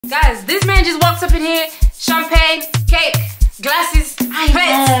Guys, this man just walks up in here, champagne, cake, glasses,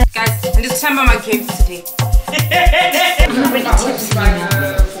 plates. Guys, and just tell me my games today. I'm really tipsy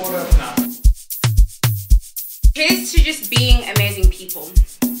now. Here's to just being amazing people.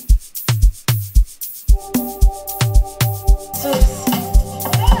 So,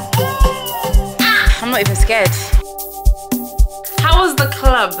 I'm not even scared. How was the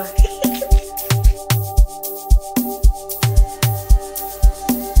club?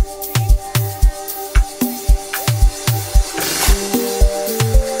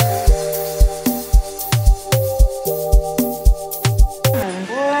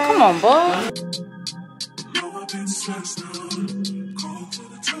 Come on, boy.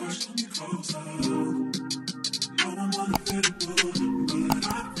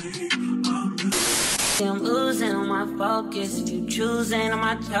 I'm losing on my focus. If you choosing, am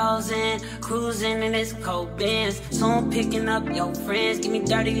I chosen? Cruising in this cold Benz. Soon picking up your friends. Give me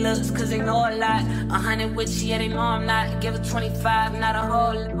dirty looks, cause they know a lot. 100 with you, yeah, they know I'm not. Give it 25, not a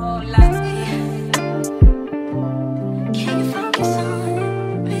whole lot. Can you focus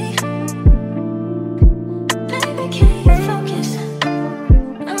on me? Baby, can you focus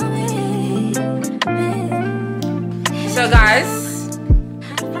on me? So guys,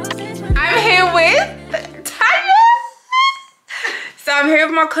 I'm here with I'm here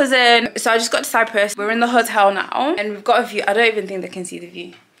with my cousin. So I just got to Cyprus. We're in the hotel now and we've got a view. I don't even think they can see the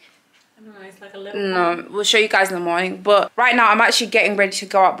view. I don't know, it's like a little... No, we'll show you guys in the morning. But right now I'm actually getting ready to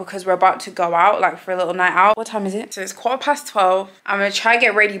go out because we're about to go out, like for a little night out. What time is it? So it's 12:15. I'm gonna try to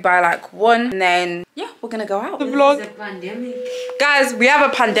get ready by like 1 and then yeah, we're gonna go out. The vlog. It's a pandemic. Guys, we have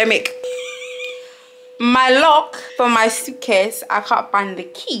a pandemic. My lock for my suitcase, I can't find the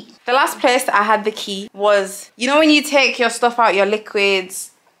key. The last place that I had the key was, you know when you take your stuff out, your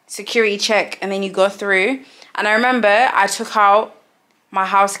liquids, security check, and then you go through. And I remember I took out my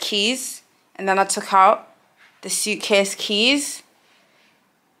house keys and then I took out the suitcase keys.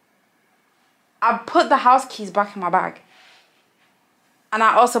 I put the house keys back in my bag. And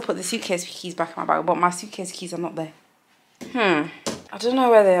I also put the suitcase keys back in my bag, but my suitcase keys are not there. I don't know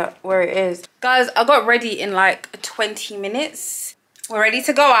where it is. Guys, I got ready in like 20 minutes. We're ready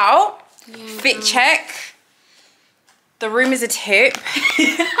to go out. Yeah. Fit check. The room is a tip.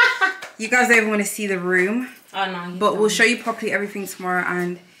 You guys don't even want to see the room. Oh no. But we'll show you properly everything tomorrow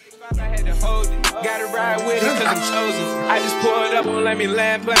and... I had to hold it. Gotta ride with it cause I'm chosen. I just pulled up and let me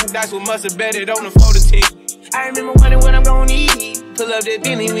land playing. That's what must have bet it on the photo team. I remember wondering what I'm gonna eat. Pull up that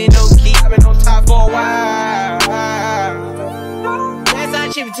Bentley with no key. I've been on top for a while.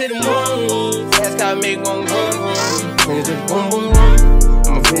 Chip to the moon, fast car make one boom. Bring it to the boom boom boom.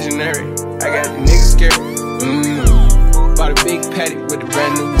 I'm a visionary, I got the niggas scared. Bought a big patty with a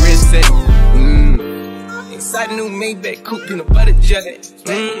brand new wrist set. Exciting new Maybach coupe, peanut butter jelly.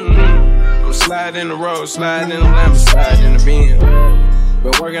 I'm sliding in the road, sliding in the lamb, sliding in the beam.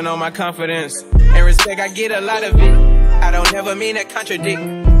 Been working on my confidence and respect, I get a lot of it. I don't ever mean to contradict.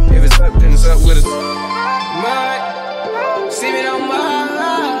 If it's up, then it's up with us. See me no more.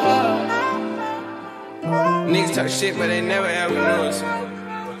 Niggas talk shit, but they never ever knew us.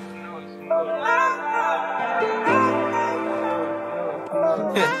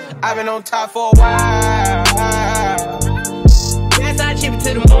 I've been on top for a while. Yes, I chip it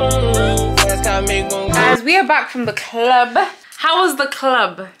to the moon. That's how I make one. Guys, we are back from the club. How was the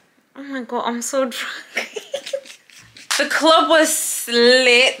club? Oh my god, I'm so drunk. The club was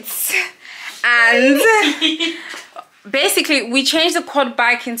lit and basically we changed the quad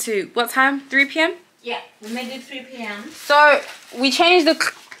bike into what time? 3 p.m? Yeah, we made it 3 p.m. So we changed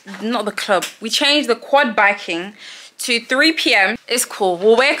we changed the quad biking to 3 p.m. It's cool.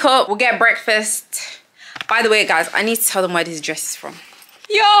 We'll wake up, we'll get breakfast. By the way, guys, I need to tell them where this dress is from.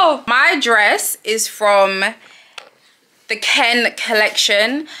 Yo, my dress is from the Ken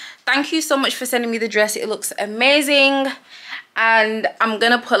collection. Thank you so much for sending me the dress. It looks amazing. And I'm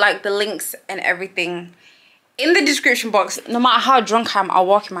gonna put like the links and everything in the description box. No matter how drunk I am, I'll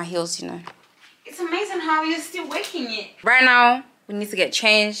walk in my heels, you know. It's amazing how you're still waking it. Right now, we need to get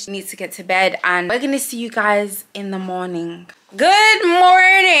changed, we need to get to bed, and we're gonna see you guys in the morning. Good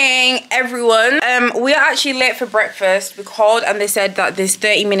morning, everyone. We are actually late for breakfast. We called and they said that there's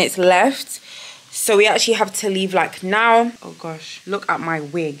 30 minutes left. So we actually have to leave like now. Oh gosh, look at my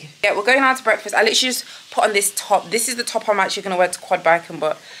wig. Yeah, we're going out to breakfast. I literally just put on this top. This is the top I'm actually gonna wear to quad biking,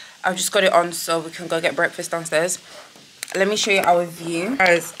 but I've just got it on so we can go get breakfast downstairs. Let me show you our view.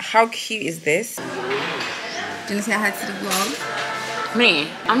 Guys, how cute is this? Do you want to say hi to the vlog? Me?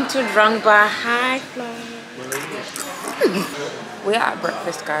 I'm too drunk, but hi, vlog. We're at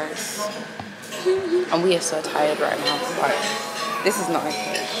breakfast, guys. And we are so tired right now. Like, this is not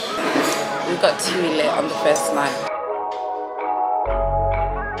okay. We got too lit on the first night.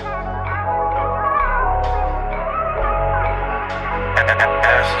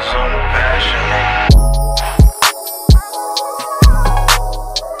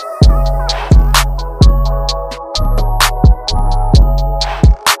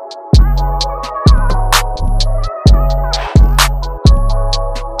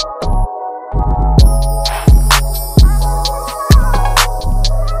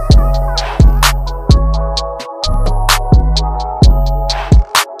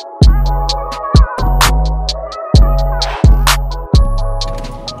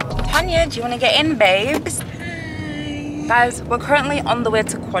 Do you want to get in, babes? Hi. Guys, we're currently on the way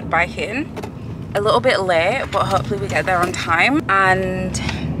to quad biking. A little bit late, but hopefully we get there on time. And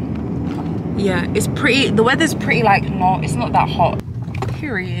yeah, it's pretty, the weather's pretty like, no, it's not that hot,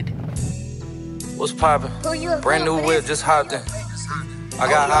 period. What's poppin'? Brand new whip, just hopped in. I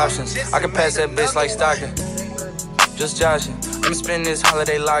got options, I can pass that bitch like Stockton. Just joshing, I'm spending this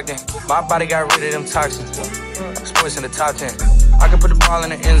holiday locked in. My body got rid of them toxins. Sports in the top 10. I can put the ball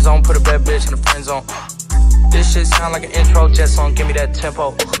in the end zone, put a bad bitch in the friend zone. This shit sound like an intro jet song, give me that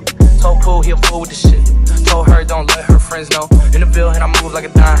tempo. Told Pooh he a fool with the shit. Told her don't let her friends know. In the Ville and I move like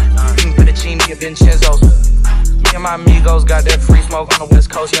a dime. Eating fettuccine at Vincenzo's. Me and my amigos got that free smoke on the West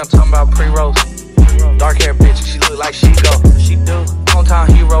Coast. Yeah, I'm talking about pre-rolls. Dark hair bitch, she look like she go. She do. Hometown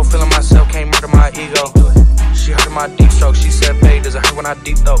hero, feeling myself, can't murder my ego. She heard my deep stroke, she said, babe, does it hurt when I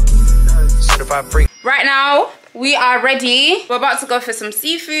deep throat? Certified freak. Right now, we are ready. We're about to go for some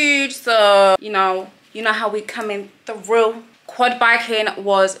seafood. So, you know how we coming through. Quad biking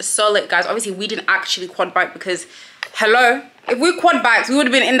was so lit, guys. Obviously, we didn't actually quad bike because, hello, if we quad biked, we would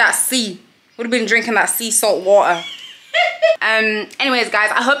have been in that sea. Would have been drinking that sea salt water. Anyways, guys,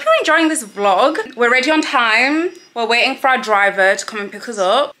 I hope you're enjoying this vlog. We're ready on time. We're waiting for our driver to come and pick us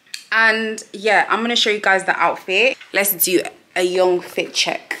up. And yeah, I'm gonna show you guys the outfit. Let's do a young fit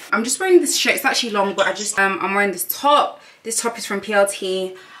check. I'm just wearing this shirt. It's actually long, but I'm wearing this top. This top is from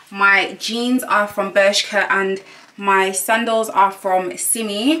PLT. My jeans are from Bershka and my sandals are from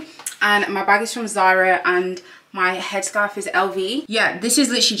Simi. And my bag is from Zara and my headscarf is LV. Yeah, this is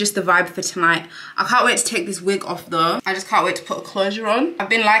literally just the vibe for tonight. I can't wait to take this wig off though. I just can't wait to put a closure on. I've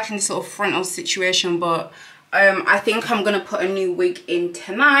been liking this sort of frontal situation, but I think I'm gonna put a new wig in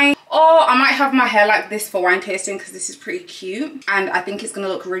tonight. Or I might have my hair like this for wine tasting because this is pretty cute. And I think it's gonna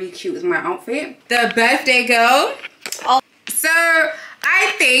look really cute with my outfit. The birthday girl. Oh. So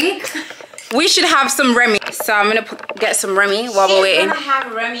I think we should have some Remy. So I'm gonna get some Remy while we're waiting. She's gonna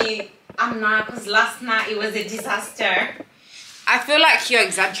have Remy. I'm not, because last night it was a disaster. I feel like you're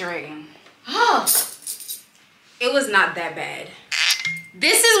exaggerating. Oh. It was not that bad.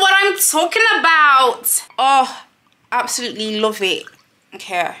 This is what I'm talking about. Oh, absolutely love it.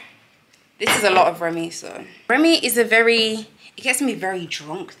 Okay. This is a lot of Remy, so. Remy is it gets me very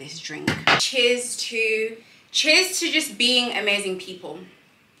drunk, this drink. Cheers to just being amazing people.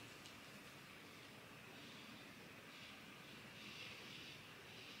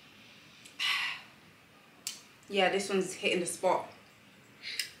 Yeah, this one's hitting the spot.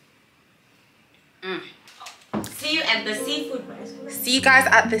 See you at the seafood restaurant. See you guys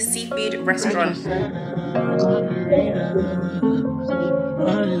at the seafood restaurant.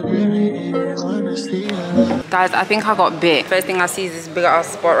 Guys, I think I got bit. First thing I see is this big ass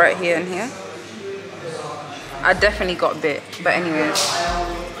spot right here and here. I definitely got bit, but anyways.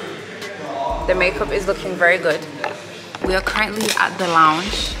 The makeup is looking very good. We are currently at the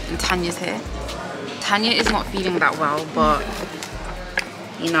lounge and Tanya's here. Tanya is not feeling that well, but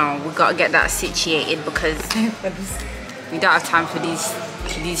you know, we gotta get that situated because we don't have time for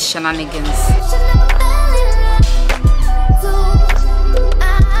these shenanigans.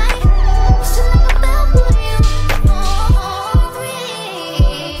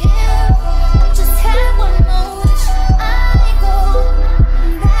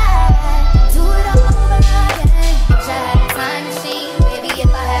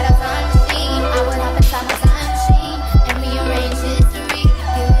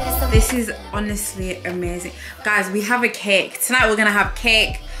 This is honestly amazing. Guys, we have a cake. Tonight we're gonna have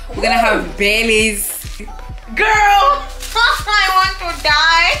cake. We're gonna have Baileys. Girl, I want to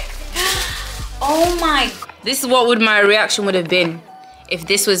die. Oh my. This is what my reaction would have been if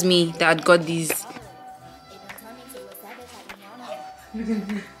this was me that had got these.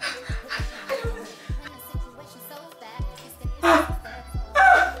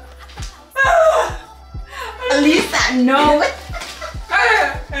 Lisa, no.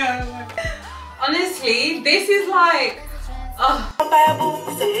 Honestly, this is like, oh.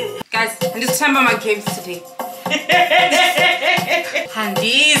 Guys, I'm just talking about my games today.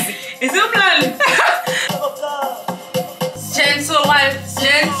 Handies. It's a plan. Gentle one.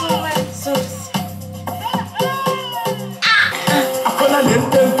 Gentle one. So.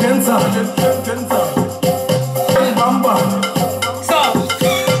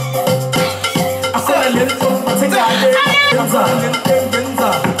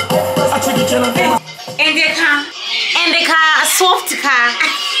 Indica, soft car.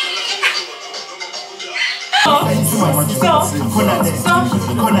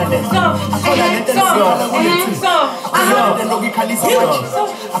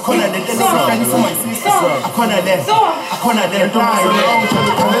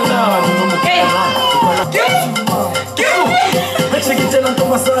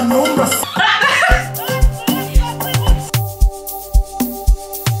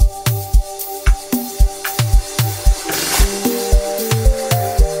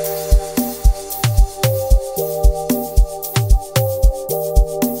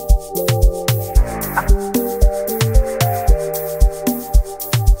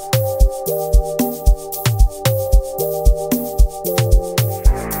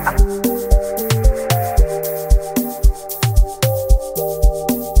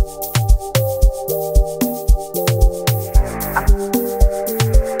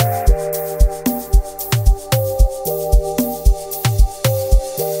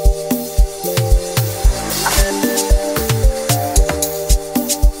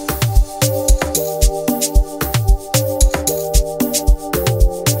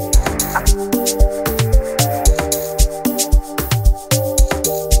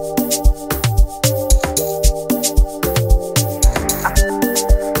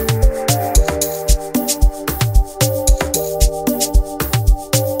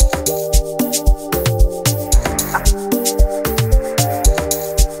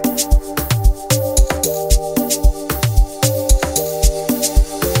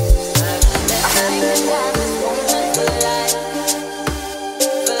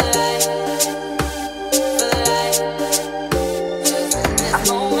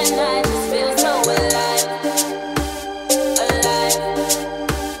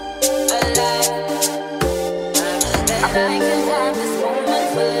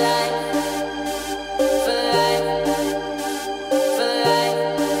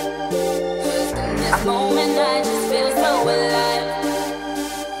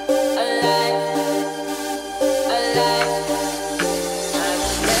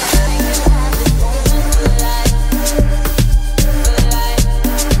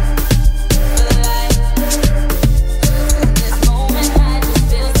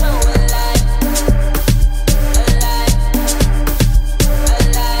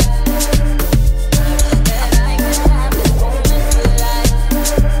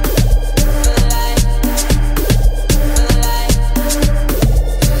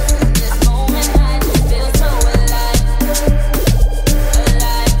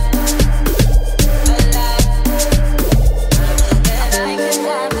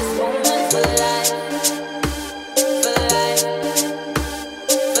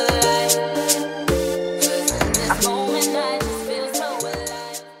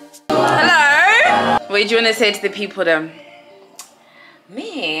 What do you want to say to the people then?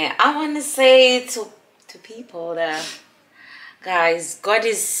 Me, I want to say to people that, guys, God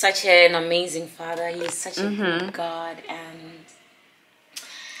is such an amazing Father. He is such a good God, and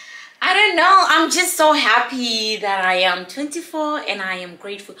I don't know, I'm just so happy that I am 24 and I am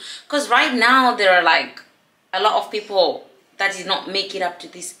grateful, because right now there are like a lot of people that did not make it up to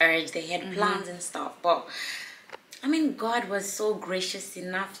this age. They had plans and stuff, but I mean, God was so gracious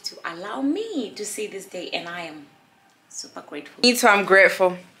enough to allow me to see this day, and I am super grateful. Me too, I'm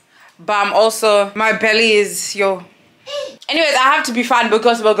grateful. But I'm also, my belly is, yo. Anyways, I have to be fine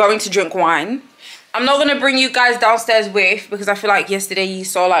because we're going to drink wine. I'm not going to bring you guys downstairs with, because I feel like yesterday you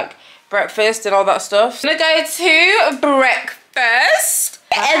saw like breakfast and all that stuff. I'm going to go to breakfast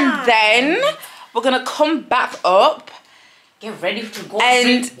and then we're going to come back up. Get ready to go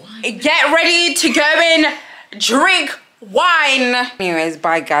and drink wine. Get ready to go and drink wine. Anyways,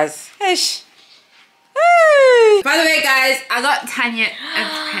 bye guys. Ish. By the way guys, I got Tanya a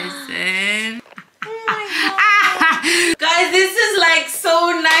present. Oh my God. Guys, this is like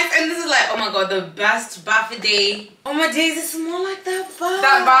so nice, and this is like, oh my God, the best birthday. Oh my days, it's more like that bag.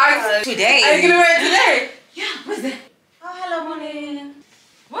 That bag? Today. Are you gonna wear it today? Yeah, what's that? Oh, hello, morning.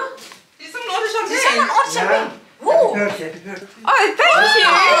 What? Did someone order champagne? Did someone order champagne? Ooh. Oh, thank you.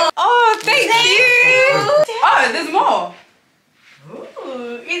 Oh, thank you. Oh, there's more.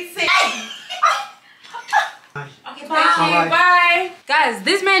 Ooh, it's a... Okay, bye. Bye. Guys,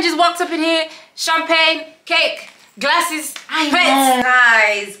 this man just walked up in here. Champagne. cake, glasses, pets.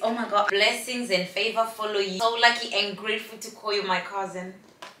 Guys, oh my god, blessings and favor follow you. So lucky and grateful to call you my cousin.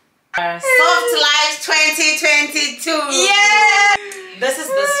 Soft Life 2022. Yeah, this is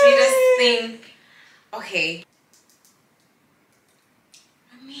the sweetest thing. Okay,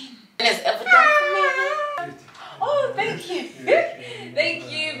 I mean, it's ever done for me. oh, thank you. Thank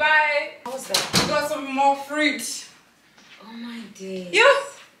you, bye. What was that? We got some more fruit. Oh my days. Yeah,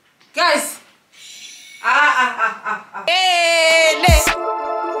 guys. Hey,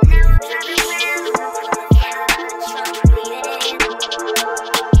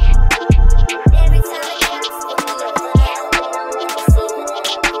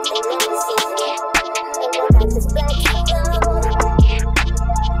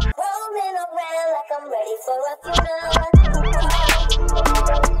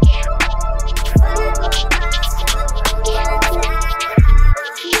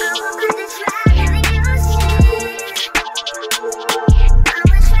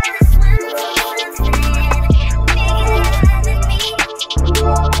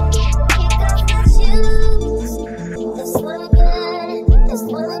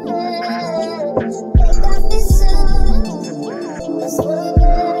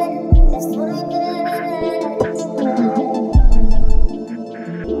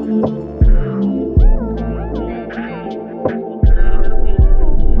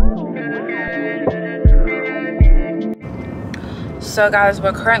 So guys,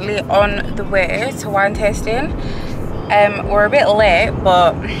 we're currently on the way to wine tasting. We're a bit late,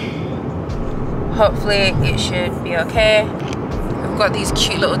 but hopefully it should be okay. We've got these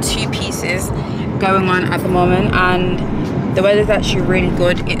cute little two pieces going on at the moment, and the weather's actually really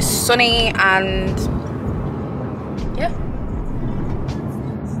good. It's sunny and yeah.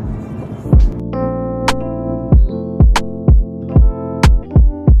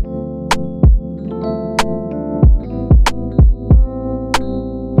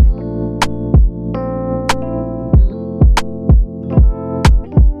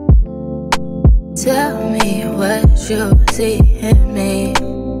 Tell me what you see in me.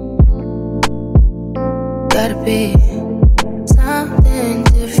 Gotta be something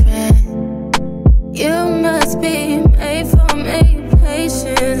different. You must be made for me.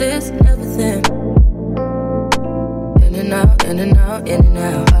 Patience is never thin. In and out, in and out, in and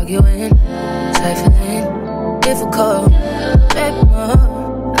out. Arguing, trifling, difficult. Baby,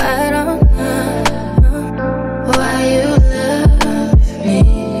 more, I don't know why you love me.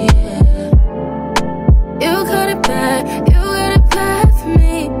 You got it bad for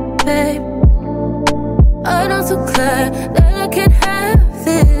me, babe. I'm so glad that I can have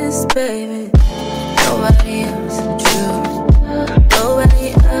this, baby. Nobody else, true. Nobody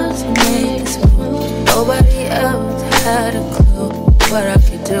else made this move. Nobody else had a clue what I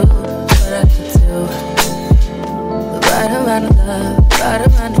could do, what I could do. The right amount of love, right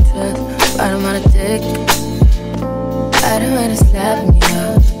amount of trust, right amount of dick. Right amount of slapping me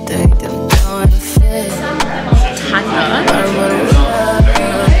up, they don't know how to fit.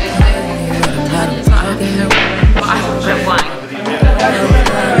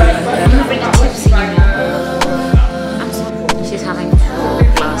 She's having 2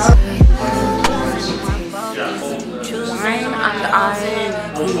 glasses. Wine and I'm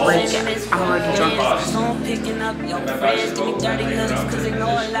already drunk. Hey, she's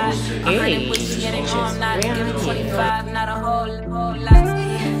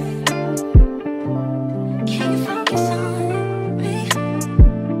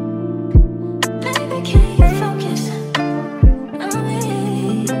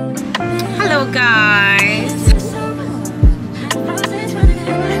hello guys.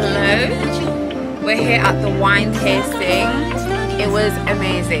 Hello. We're here at the wine tasting. It was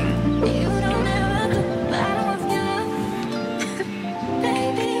amazing.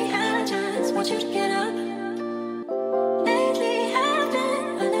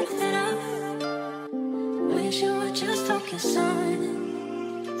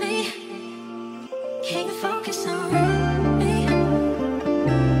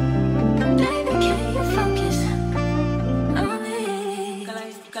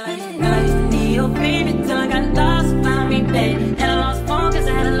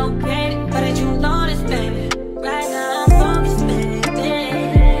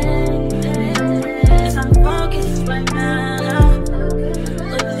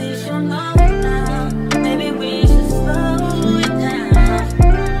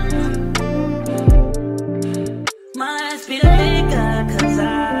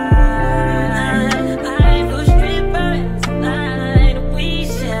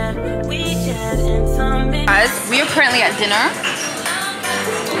 We are currently at dinner.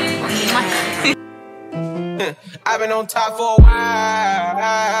 I've been on top for a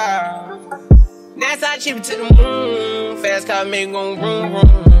while. That's how I chip it to the moon. Fast car make it go vroom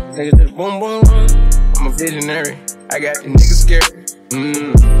vroom. Take it to the boom boom boom. I'm a visionary. I got the niggas scared.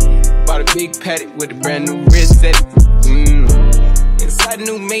 Bought a big paddock with a brand new wrist set. Inside the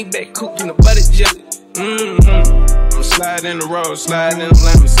new Maybach coupe in the butter jelly. I'm sliding in the road, sliding in the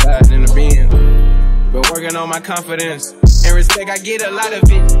lemon, sliding in the bin. Been working on my confidence and respect. I get a lot of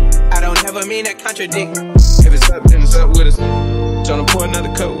it. I don't ever mean that contradict. If it's up, then it's up with us. Tryna pour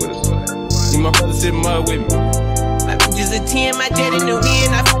another cup with us. See my brother sitting mud with me. My bitch is a 10, my jet in the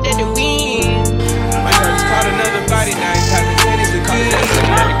wind. I fucked at the wind. My dog just caught another body. Now he's having tennis. We call it that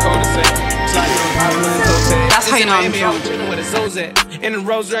second at the cul-de-sac. That's how you know I'm drunk. In the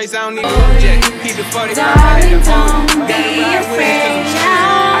Rolls Royce, I don't need a jet. Keep the 40. Darling, don't be afraid.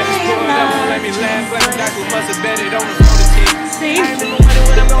 I just pulled up and let me land. But that's what must have bet it on the phone to team. I ain't been wondering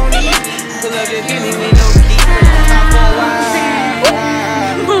what I'm gonna need. Pull up this Bentley with no key. Top for a while.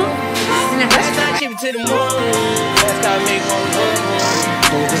 That's not chip to the moon. That's how I make one room.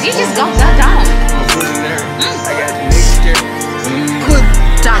 You just got that down. I'm a prisoner. I got the niggas scared.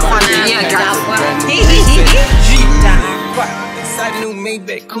 Inside the new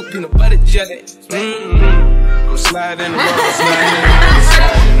Maybach coupe in the butter jelly. I'm sliding around,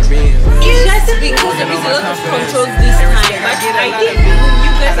 sliding in the bin. It's just because there is a lot of controls this time. But I think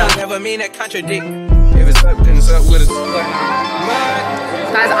you guys are never mean that contradict. If it's up, then it's up with us.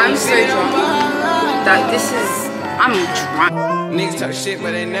 Guys, I'm so drunk that this is. I'm drunk. Niggas talk shit,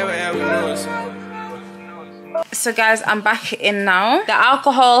 but they never ever know us. So guys, I'm back in now. The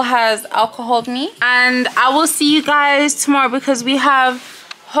alcohol has alcoholed me, and I will see you guys tomorrow because we have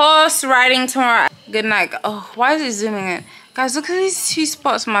horse riding tomorrow. Good night. Oh, why is it zooming in? Guys, look at these 2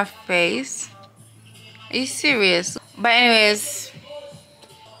 spots on my face. Are you serious? But anyways,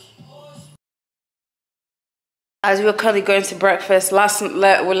 as we were currently going to breakfast let's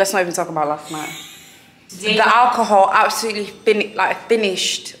not even talk about last night. The alcohol absolutely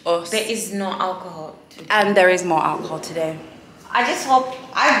finished us. There is no alcohol. And there is more alcohol today. I just hope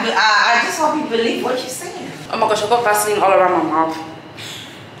you believe what you're saying. Oh my gosh, I got Vaseline all around my mouth.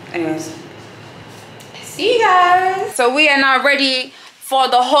 Anyways, see you guys. So we are now ready for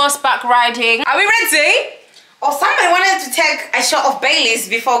the horseback riding. Are we ready? Or somebody wanted to take a shot of Baileys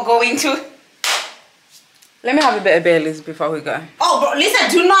before going to. Let me have a bit of Baileys before we go. Oh, bro, Lisa,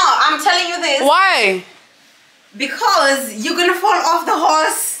 do not. I'm telling you this. Why? Because you're gonna fall off the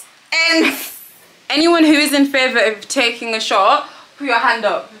horse and. Anyone who is in favor of taking a shot, put your hand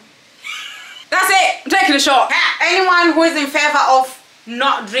up. That's it. I'm taking a shot. Anyone who is in favor of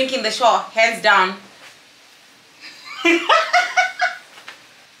not drinking the shot, hands down.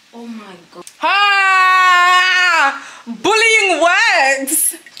 Oh my god. Ah! Bullying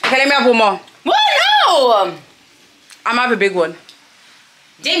works. Okay, let me have one more. What? No! I'm gonna have a big one.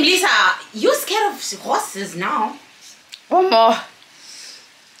 Damn, Lisa, you're scared of horses now. One more.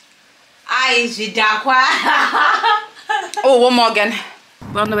 Oh, one more again.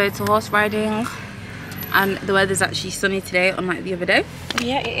 We're on the way to horse riding, and the weather's actually sunny today, unlike the other day.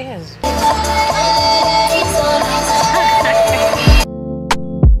 Yeah, it is.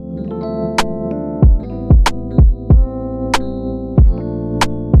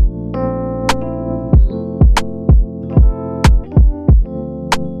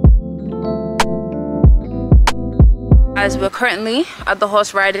 As we're currently at the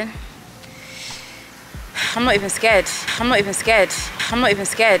horse riding. I'm not even scared. I'm not even scared. I'm not even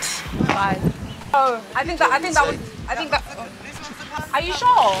scared. Why? Oh, I think that oh. Are you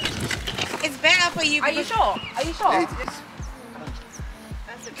sure? It's better for you. Are you sure? Are you sure?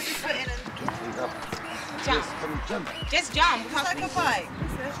 Jump. Just jump. It's like a bike.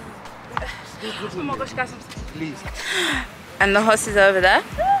 Oh my gosh, guys. Please. And the horse is over there.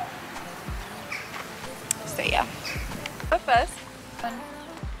 So yeah. Go first.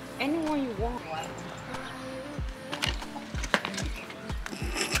 Anyone you want.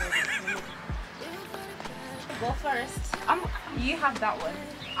 Go first. You have that one.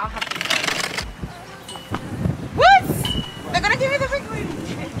 I'll have this one. What? They're gonna give me the big one.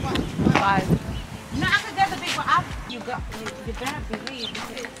 5. No, I could get the big one. You better believe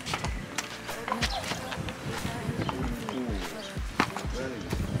it.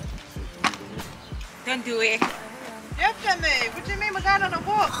 Don't do it. Definitely. What do you mean we're going on a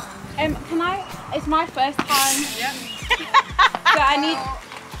walk? Can I? It's my first time. Yeah. So I need.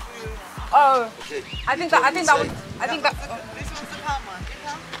 Oh, I think that. This one's the calm one.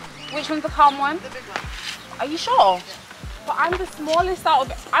 Which one's the calm one? The big one. Are you sure? But I'm the smallest out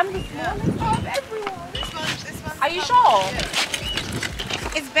of everyone. This one. Are you sure? Yeah.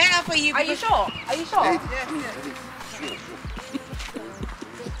 It's better for you. Are you sure? Are you sure? Yes.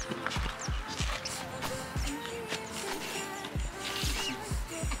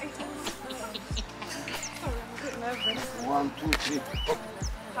 One, two, three.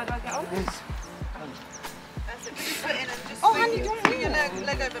 How do I get on? Yes. That's it. Just put in and just Oh, honey, don't swing your leg over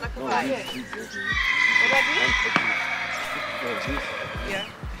like a bike. What do I do? Yeah.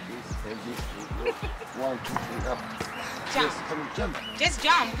 One, two, three, up. Jump. Yes, come jump. Just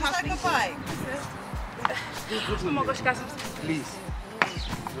jump. It's like a bike. Oh my gosh, guys. Please.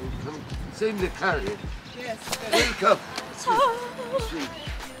 Come. Same the car. Yes. Wake up.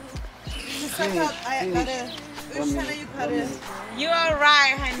 Just like I gotta. Which channel you cut it? You are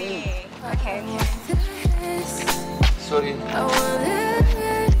right, honey. Okay. Sorry.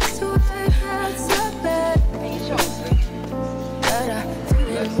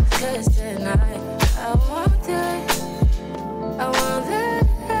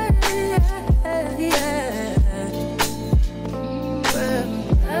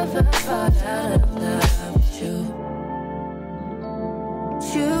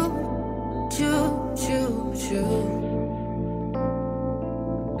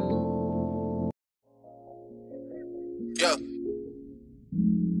 Yeah.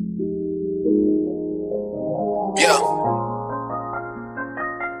 Yeah.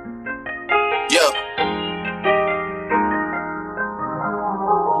 Yeah.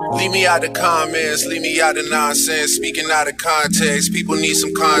 Leave me out the comments, leave me out the nonsense. Speaking out of context, people need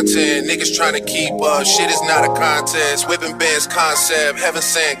some content. Niggas trying to keep up, shit is not a contest. Whipping bands concept, heaven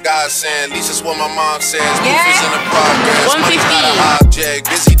sent, God sent. At least that's what my mom says. Beef is in the progress, money's not an object.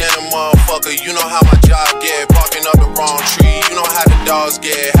 Busy than a motherfucker, you know how my job get. Barking up the wrong tree, you know how the dogs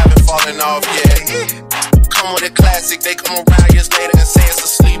get. Haven't fallen off yet. Come with a classic, they come around years later and say it's a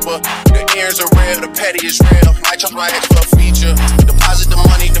sleeper. The ears are real, the petty is real. Might trust my ex for a feature. Deposit the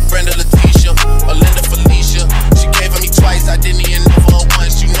money to Brenda Leticia or Linda Felicia. She gave me twice, I didn't even know for her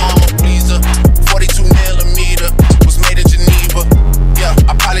once. You know I'm a pleaser. 42 millimeter was made in Geneva. Yeah,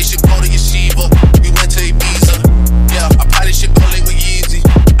 I probably should go to Yeshiva. We went to Ibiza. Yeah, I probably should go link with Yeezy.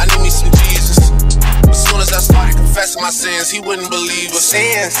 I need me some Jesus. As soon as I started confessing my sins, he wouldn't believe us.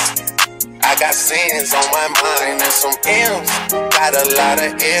 Sins. I got sins on my mind and some M's. Got a lot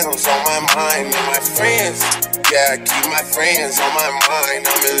of M's on my mind and my friends. Yeah, I keep my friends on my mind.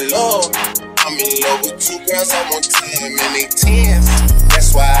 I'm in love. I'm in love with two girls at one time and they 10s.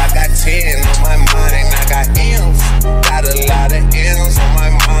 That's why I got 10 on my mind. I got M's. Got a lot of M's on my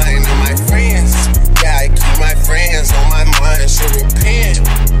mind and my friends. Yeah, I keep my friends on my mind. Should repent.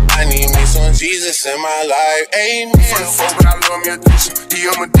 I need me some Jesus in my life. Amen. From the folk, but I love me a dish.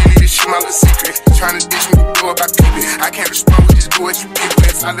 I'm a dilly, this shit my little secret. Tryna dish me, blow up, I keep it. I can't respond with this go as you pick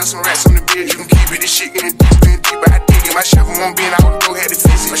it. If I left some rats on the bed, you can keep it. This shit getting deeper, I dig it. My shovel won't be in, I would go ahead and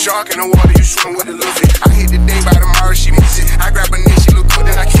fix it. A shark in the water, you swim with a little bit. I hit the day by tomorrow, she miss it. I grab her neck, she look good,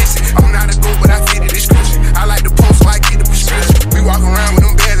 then I kiss it. I'm not a goat, but I fit the description. I like the post, so I get the prescription. We walk around with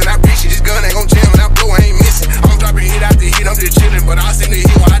them bags and I bitch it. This gun ain't gon' jam and I blow, I ain't missing. I'm dropping hit after hit, I'm just chillin'. But I'll send the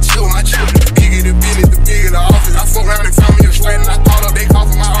hit while I chill with my children. Bigger the business, the bigger the office. I fuck around and found me a sweat and I caught up, they call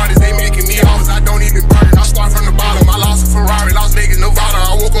for my artists. They making me offers, I don't even burn. I start from the bottom, I lost a Ferrari, Las Vegas, Nevada.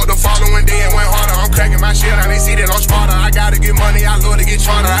 I woke up the following day and went harder. I'm cracking my shit, now they see that I'm smarter. I gotta get money, I love to get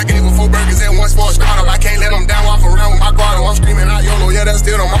charter. I gave her 4 burgers and 1 for a startup. I can't let them down, walk around with my guard. I'm screaming out YOLO, yeah, that's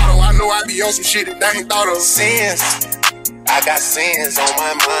still the motto. I know I be on some shit that they ain't thought of. Sins. I got sins on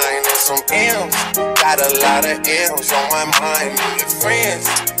my mind and some M's. Got a lot of M's on my mind and your friends.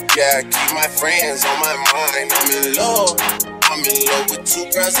 Yeah, I keep my friends on my mind. I'm in love. I'm in love with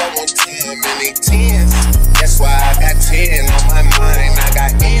 2 girls at one time and they 10s. That's why I got 10 on my mind. I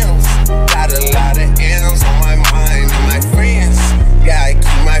got M's. Got a lot of M's on my mind and my friends. Yeah, I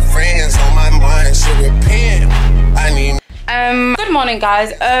keep my friends on my mind. Should repent. I need. Good morning,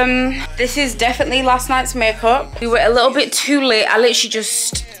 guys. This is definitely last night's makeup. We were a little bit too late. I literally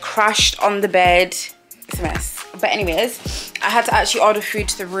just crashed on the bed. It's a mess. But anyways, I had to actually order food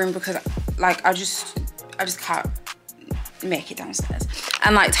to the room because like I just can't make it downstairs.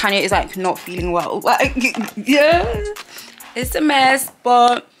 And like Tanya is like not feeling well. Like, yeah, it's a mess.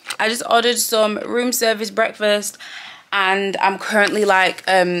 But I just ordered some room service breakfast and I'm currently like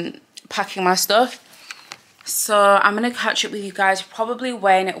packing my stuff. So I'm gonna catch up with you guys probably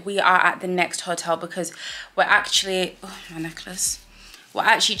when we are at the next hotel because we're actually, oh my necklace, we're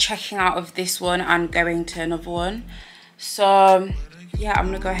actually checking out of this one and going to another one. So yeah, I'm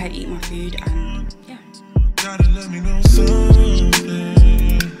gonna go ahead and eat my food and yeah. Gotta let me know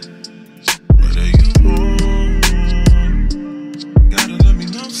something. What are you on? Gotta let me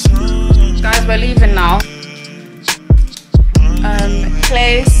know something. Guys, we're leaving now. Clay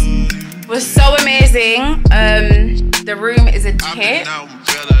leaving. The room is a tip,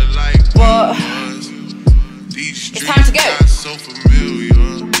 but it's time to go.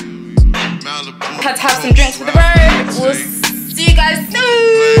 Had to have some drinks with the road. We'll see you guys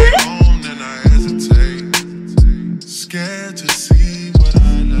soon. Scared to see what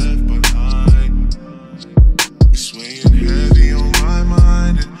I left behind. It's weighing heavy on my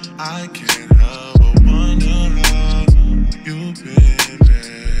mind, and I can't help but wonder how you've been,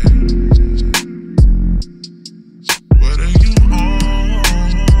 man. What are you on?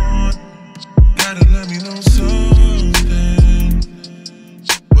 Gotta let me know something.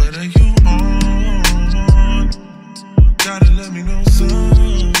 What are you on? Gotta let me know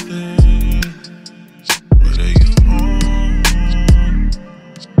something. What are you on?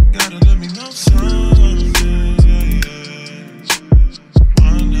 Gotta let me know something.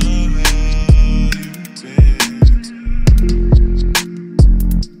 Wonder how you've been.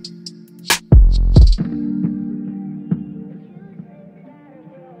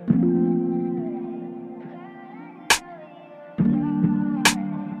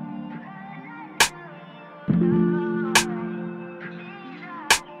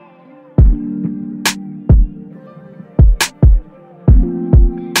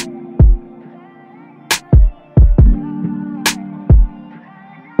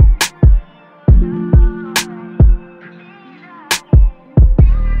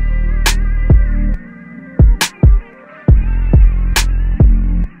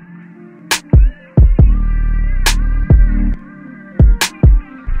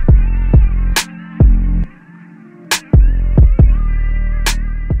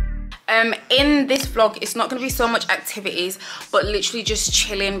 In this vlog, it's not going to be so much activities, but literally just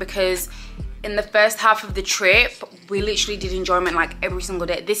chilling, because in the first half of the trip we literally did enjoyment like every single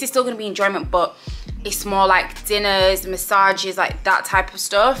day. This is still going to be enjoyment, but it's more like dinners, massages, like that type of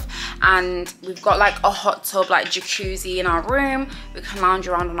stuff. And we've got like a hot tub, like jacuzzi in our room. We can lounge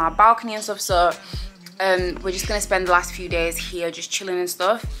around on our balcony and stuff. So we're just going to spend the last few days here just chilling and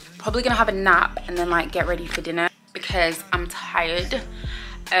stuff. Probably going to have a nap and then like get ready for dinner because I'm tired.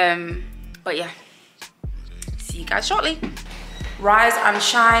 But yeah, see you guys shortly. Rise and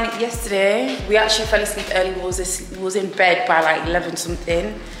shine. Yesterday we actually fell asleep early. We was in bed by like 11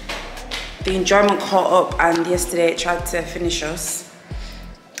 something. The enjoyment caught up, and yesterday it tried to finish us.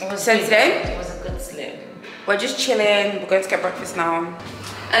 So today it was a good sleep. We're just chilling. We're going to get breakfast now, and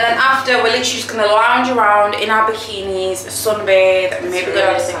then after we're literally just gonna lounge around in our bikinis, sunbathe, and maybe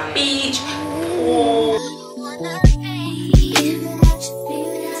go to the beach. Ooh.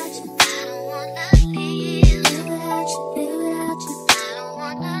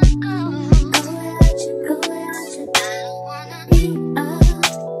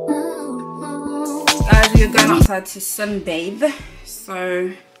 We're going outside to sunbathe,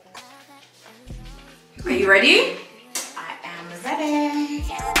 so are you ready? I am ready.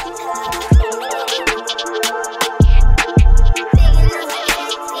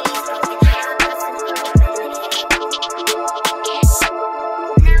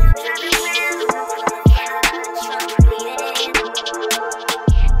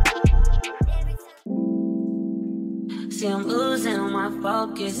 See, I'm losing on my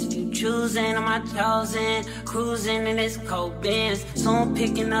focus. If you choosing on my chosen, cruising in this cold Benz. Soon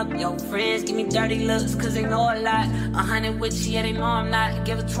picking up your friends. Give me dirty looks, cause they know a lot. 100 with you, yeah, they know I'm not.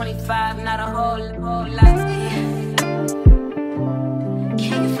 Give her 25, not a whole lot.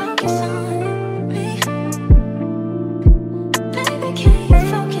 Can you focus on me? Baby, can you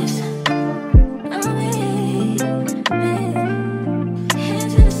focus on me?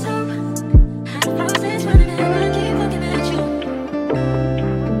 Hands in the soap, had the process running out. I keep looking at you.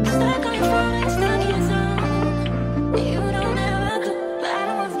 Stuck on your phone and stuck in zone. You don't ever come, but I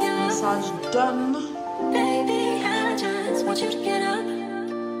don't want to get up. Massage done. Baby, I just want you to get up.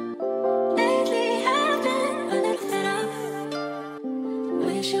 Lately I've been a little fed up.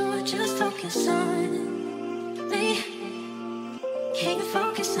 Wish you would just focus on me. Can you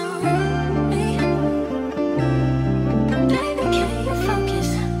focus on me? Baby, can you focus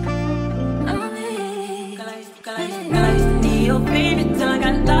on me? I used to need your baby till I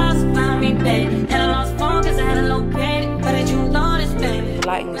got lost, found me, baby. And I lost phone cause I had a low pay. But did you notice, baby? The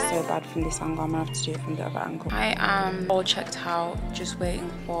lighting is so bad from this angle. I'm gonna have to do it from the other angle. I am all checked out, just waiting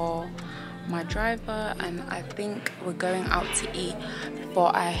for my driver, and I think we're going out to eat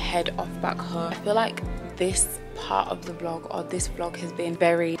before I head off back home. I feel like this part of the vlog, or this vlog, has been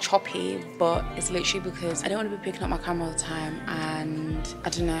very choppy, but it's literally because I don't want to be picking up my camera all the time, and I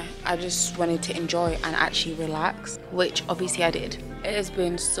don't know, I just wanted to enjoy and actually relax, which obviously I did. It has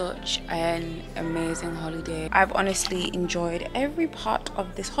been such an amazing holiday. I've honestly enjoyed every part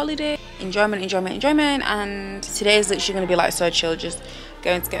of this holiday. enjoyment. And today is literally going to be like so chill, just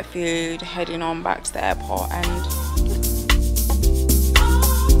going to get food, heading on back to the airport, and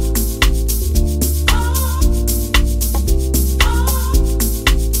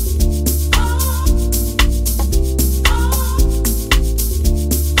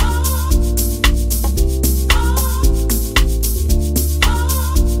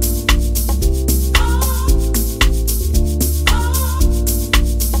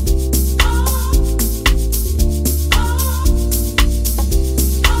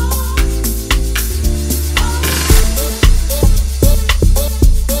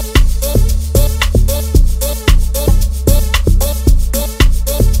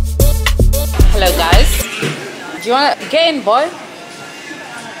you wanna get in, boy?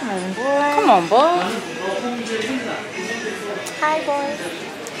 Come on, boy. Hi, boys.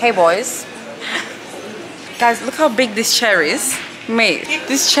 Hey, boys. Guys, look how big this chair is. Mate,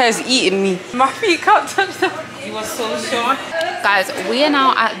 this chair is eating me. My feet can't touch them. You are so short. Guys, we are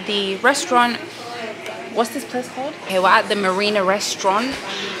now at the restaurant. What's this place called? Okay, we're at the Marina restaurant,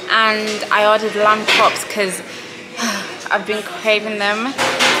 and I ordered lamb chops because I've been craving them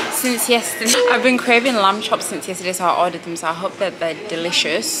since yesterday. I've been craving lamb chops since yesterday, so I ordered them. So I hope that they're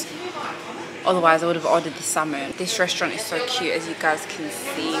delicious. Otherwise, I would have ordered the salmon. This restaurant is so cute, as you guys can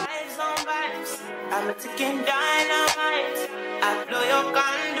see. I'm a ticking dynamite. I blow your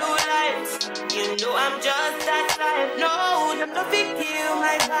candle lights. You know I'm just that type. No, them no fit kill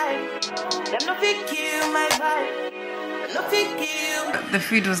my vibe. Them no fit kill my vibe. No fit kill. The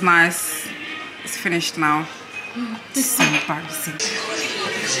food was nice. It's finished now. This is so embarrassing.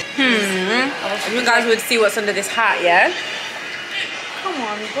 You guys would see what's under this hat, yeah? Come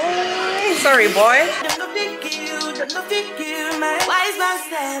on, boy. Sorry, boy. Wise man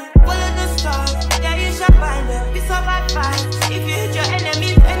said, follow the stars. Yeah, you shall find them. Be so bad fight. If you hit your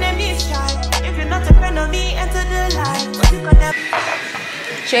enemies, enemies shine. If you're not a friend of me, enter the line. But you can never.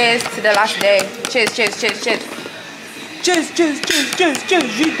 Cheers to the last day. Cheers, cheers, cheers, cheers. Cheers, cheers, cheers, cheers, cheers.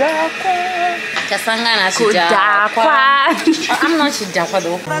 Jidakwa. Kasangana Kudakwa. I'm not Shidakwa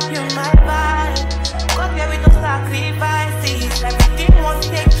though. Everything was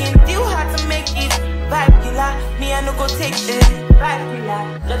taken, you had to make it. Vibe me I no go take it. Vibe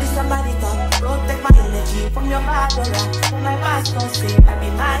love is somebody talk. Protect my energy from your battle. From my past don't say I be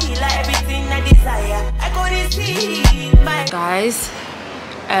my healer, everything I desire. I go to see my guys.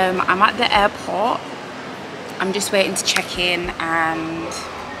 I'm at the airport. I'm just waiting to check in, and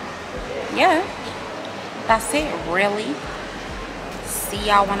yeah, that's it really. See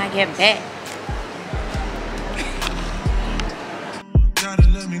y'all when I get back. Gotta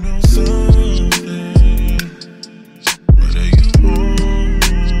let me know something. What are you on?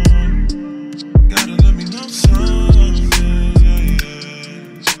 Gotta let me know something.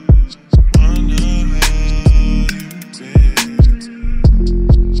 Wonder how you been.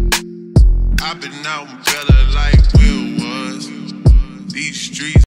 I've been out in Bella like Will was. These streets